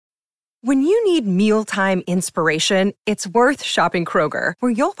When you need mealtime inspiration, it's worth shopping Kroger,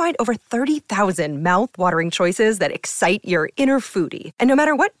 where you'll find over 30,000 mouth-watering choices that excite your inner foodie. And no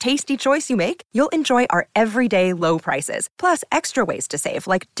matter what tasty choice you make, you'll enjoy our everyday low prices, plus extra ways to save,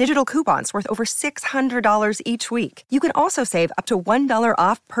 like digital coupons worth over $600 each week. You can also save up to $1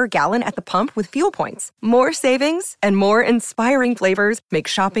 off per gallon at the pump with fuel points. More savings and more inspiring flavors make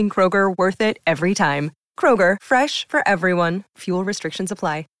shopping Kroger worth it every time. Kroger, fresh for everyone. Fuel restrictions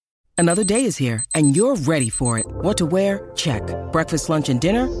apply. Another day is here, and you're ready for it. What to wear? Check. Breakfast, lunch, and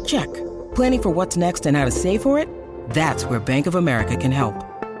dinner? Check. Planning for what's next and how to save for it? That's where Bank of America can help.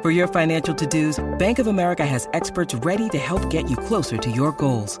 For your financial to-dos, Bank of America has experts ready to help get you closer to your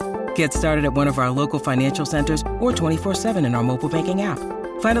goals. Get started at one of our local financial centers or 24/7 in our mobile banking app.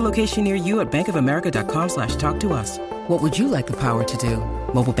 Find a location near you at bankofamerica.com/talktous. What would you like the power to do?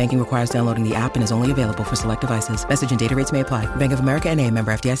 Mobile banking requires downloading the app and is only available for select devices. Message and data rates may apply. Bank of America N.A.,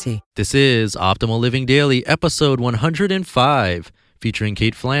 member FDIC. This is Optimal Living Daily, episode 105, featuring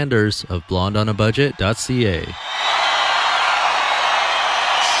Kate Flanders of blondeonabudget.ca.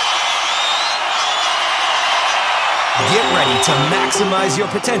 Get ready to maximize your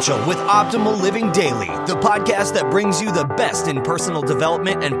potential with Optimal Living Daily, the podcast that brings you the best in personal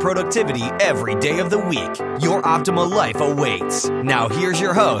development and productivity every day of the week. Your optimal life awaits. Now here's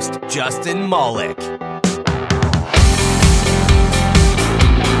your host, Justin Malik.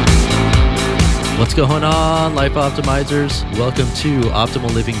 What's going on, Life Optimizers? Welcome to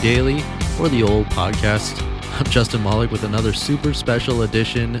Optimal Living Daily, or the old podcast. I'm Justin Malik with another super special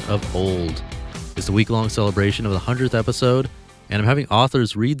edition of Old. It's the week-long celebration of the 100th episode, and I'm having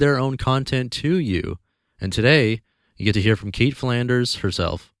authors read their own content to you. And today, you get to hear from Kate Flanders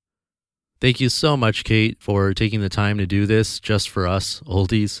herself. Thank you so much, Kate, for taking the time to do this just for us,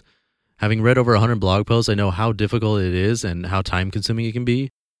 oldies. Having read over 100 blog posts, I know how difficult it is and how time-consuming it can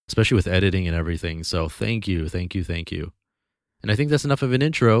be, especially with editing and everything. So thank you. And I think that's enough of an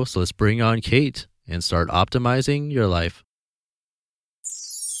intro, so let's bring on Kate and start optimizing your life.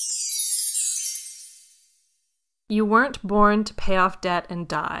 You Weren't Born to Pay Off Debt and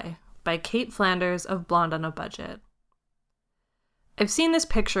Die by Kate Flanders of Blonde on a Budget. I've seen this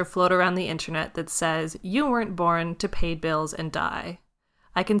picture float around the internet that says, "You weren't born to pay bills and die."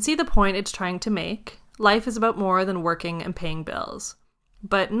 I can see the point it's trying to make. Life is about more than working and paying bills.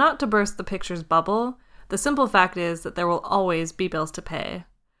 But not to burst the picture's bubble, the simple fact is that there will always be bills to pay.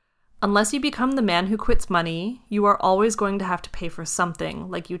 Unless you become the man who quits money, you are always going to have to pay for something,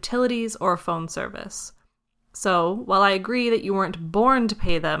 like utilities or phone service. So, while I agree that you weren't born to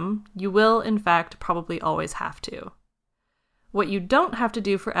pay them, you will, in fact, probably always have to. What you don't have to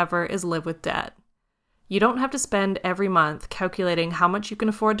do forever is live with debt. You don't have to spend every month calculating how much you can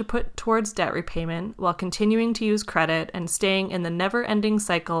afford to put towards debt repayment while continuing to use credit and staying in the never-ending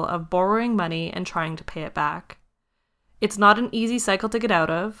cycle of borrowing money and trying to pay it back. It's not an easy cycle to get out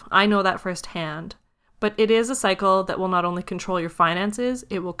of, I know that firsthand, but it is a cycle that will not only control your finances,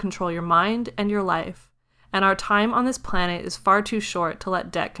 it will control your mind and your life. And our time on this planet is far too short to let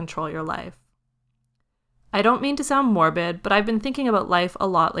debt control your life. I don't mean to sound morbid, but I've been thinking about life a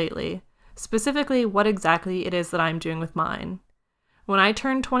lot lately, specifically what exactly it is that I'm doing with mine. When I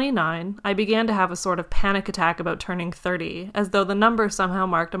turned 29, I began to have a sort of panic attack about turning 30, as though the number somehow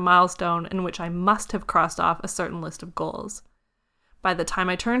marked a milestone in which I must have crossed off a certain list of goals. By the time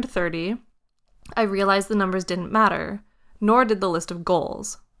I turned 30, I realized the numbers didn't matter, nor did the list of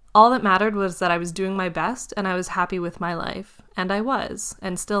goals. All that mattered was that I was doing my best and I was happy with my life, and I was,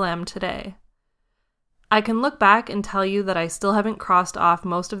 and still am today. I can look back and tell you that I still haven't crossed off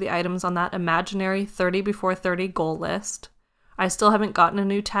most of the items on that imaginary 30 before 30 goal list. I still haven't gotten a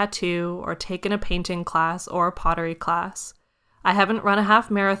new tattoo or taken a painting class or a pottery class. I haven't run a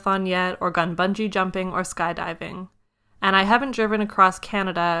half marathon yet or gone bungee jumping or skydiving. And I haven't driven across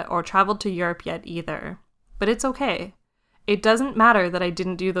Canada or traveled to Europe yet either. But it's okay. It doesn't matter that I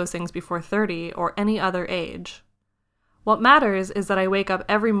didn't do those things before 30 or any other age. What matters is that I wake up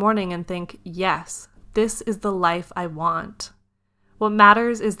every morning and think, yes, this is the life I want. What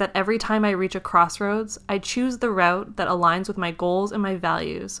matters is that every time I reach a crossroads, I choose the route that aligns with my goals and my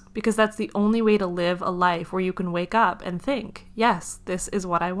values, because that's the only way to live a life where you can wake up and think, yes, this is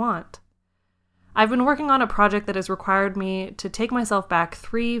what I want. I've been working on a project that has required me to take myself back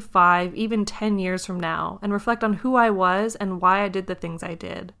 3, 5, even 10 years from now and reflect on who I was and why I did the things I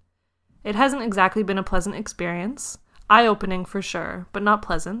did. It hasn't exactly been a pleasant experience. Eye-opening for sure, but not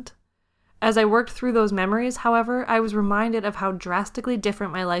pleasant. As I worked through those memories, however, I was reminded of how drastically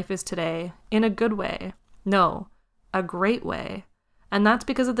different my life is today, in a good way. No, a great way. And that's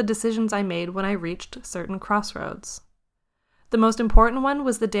because of the decisions I made when I reached certain crossroads. The most important one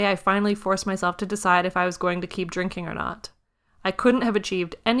was the day I finally forced myself to decide if I was going to keep drinking or not. I couldn't have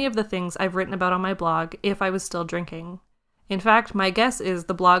achieved any of the things I've written about on my blog if I was still drinking. In fact, my guess is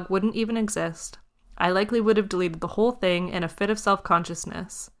the blog wouldn't even exist. I likely would have deleted the whole thing in a fit of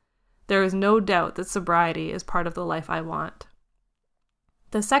self-consciousness. There is no doubt that sobriety is part of the life I want.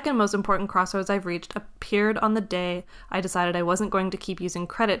 The second most important crossroads I've reached appeared on the day I decided I wasn't going to keep using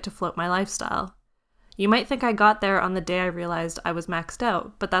credit to float my lifestyle. You might think I got there on the day I realized I was maxed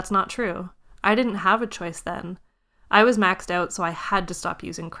out, but that's not true. I didn't have a choice then. I was maxed out, so I had to stop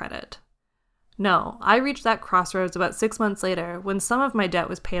using credit. No, I reached that crossroads about 6 months later when some of my debt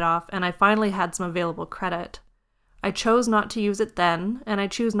was paid off and I finally had some available credit. I chose not to use it then, and I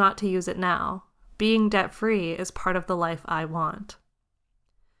choose not to use it now. Being debt-free is part of the life I want.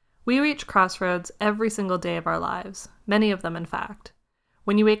 We reach crossroads every single day of our lives, many of them in fact.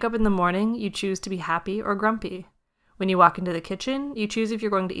 When you wake up in the morning, you choose to be happy or grumpy. When you walk into the kitchen, you choose if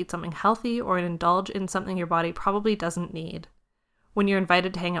you're going to eat something healthy or indulge in something your body probably doesn't need. When you're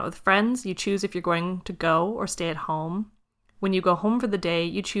invited to hang out with friends, you choose if you're going to go or stay at home. When you go home for the day,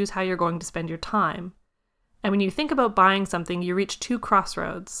 you choose how you're going to spend your time. And when you think about buying something, you reach two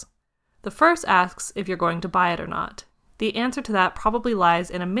crossroads. The first asks if you're going to buy it or not. The answer to that probably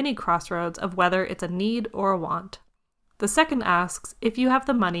lies in a mini crossroads of whether it's a need or a want. The second asks if you have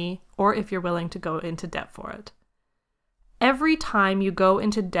the money or if you're willing to go into debt for it. Every time you go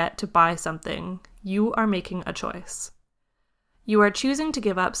into debt to buy something, you are making a choice. You are choosing to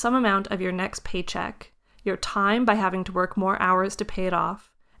give up some amount of your next paycheck, your time by having to work more hours to pay it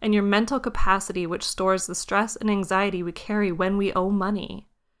off, and your mental capacity which stores the stress and anxiety we carry when we owe money.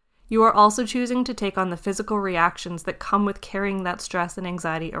 You are also choosing to take on the physical reactions that come with carrying that stress and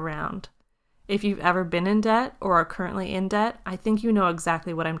anxiety around. If you've ever been in debt or are currently in debt, I think you know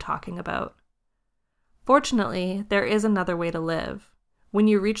exactly what I'm talking about. Fortunately, there is another way to live. When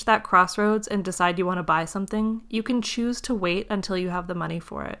you reach that crossroads and decide you want to buy something, you can choose to wait until you have the money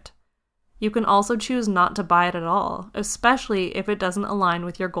for it. You can also choose not to buy it at all, especially if it doesn't align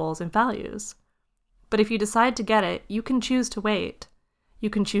with your goals and values. But if you decide to get it, you can choose to wait. You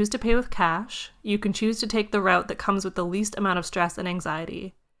can choose to pay with cash. You can choose to take the route that comes with the least amount of stress and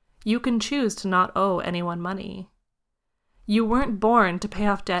anxiety. You can choose to not owe anyone money. You weren't born to pay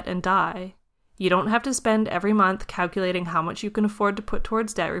off debt and die. You don't have to spend every month calculating how much you can afford to put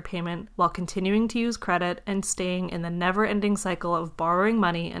towards debt repayment while continuing to use credit and staying in the never-ending cycle of borrowing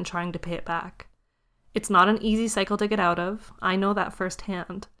money and trying to pay it back. It's not an easy cycle to get out of, I know that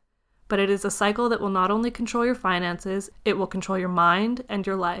firsthand. But it is a cycle that will not only control your finances, it will control your mind and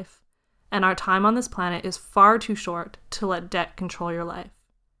your life. And our time on this planet is far too short to let debt control your life.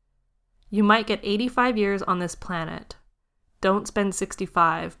 You might get 85 years on this planet. Don't spend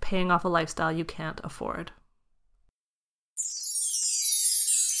 65 paying off a lifestyle you can't afford.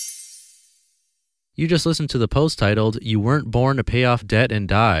 You just listened to the post titled, You Weren't Born to Pay Off Debt and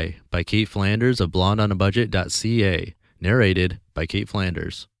Die by Kate Flanders of blondeonabudget.ca, narrated by Kate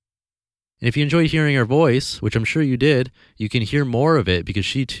Flanders. And if you enjoyed hearing her voice, which I'm sure you did, you can hear more of it because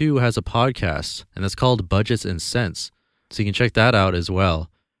she too has a podcast, and that's called Budgets and Cents. So you can check that out as well.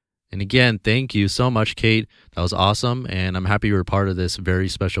 And again, thank you so much, Kate. That was awesome, and I'm happy you were part of this very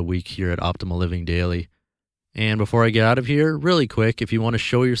special week here at Optimal Living Daily. And before I get out of here, really quick, if you want to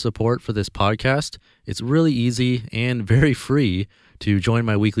show your support for this podcast, it's really easy and very free to join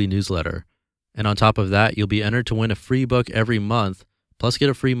my weekly newsletter. And on top of that, you'll be entered to win a free book every month, plus get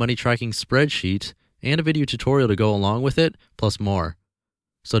a free money tracking spreadsheet and a video tutorial to go along with it, plus more.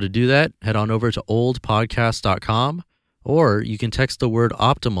 So to do that, head on over to oldpodcast.com, or you can text the word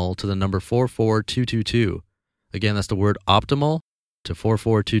optimal to the number 44222. Again, that's the word optimal to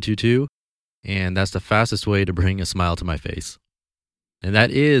 44222, and that's the fastest way to bring a smile to my face. And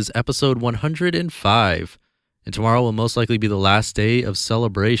that is episode 105. And tomorrow will most likely be the last day of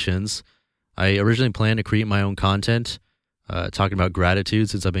celebrations. I originally planned to create my own content, talking about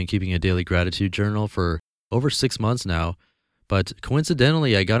gratitude, since I've been keeping a daily gratitude journal for over 6 months now. But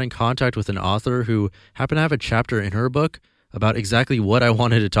coincidentally, I got in contact with an author who happened to have a chapter in her book about exactly what I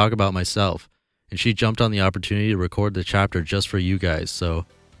wanted to talk about myself. And she jumped on the opportunity to record the chapter just for you guys. So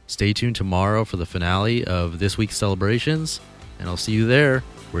stay tuned tomorrow for the finale of this week's celebrations, and I'll see you there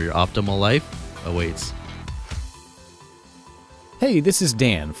where your optimal life awaits. Hey, this is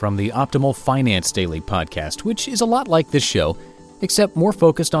Dan from the Optimal Finance Daily podcast, which is a lot like this show, except more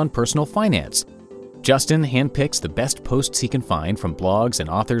focused on personal finance. Justin handpicks the best posts he can find from blogs and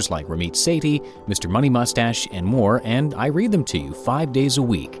authors like Ramit Sethi, Mr. Money Mustache, and more, and I read them to you 5 days a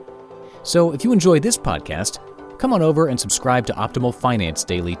week. So if you enjoy this podcast, come on over and subscribe to Optimal Finance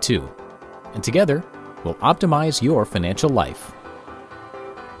Daily too. And together, will optimize your financial life.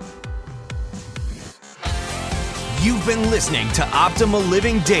 You've been listening to Optimal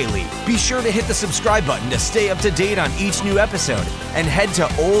Living Daily. Be sure to hit the subscribe button to stay up to date on each new episode, and head to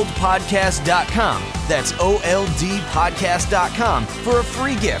oldpodcast.com. That's OLDpodcast.com for a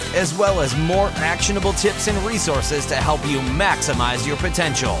free gift, as well as more actionable tips and resources to help you maximize your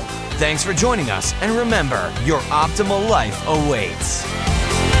potential. Thanks for joining us, and remember, your optimal life awaits.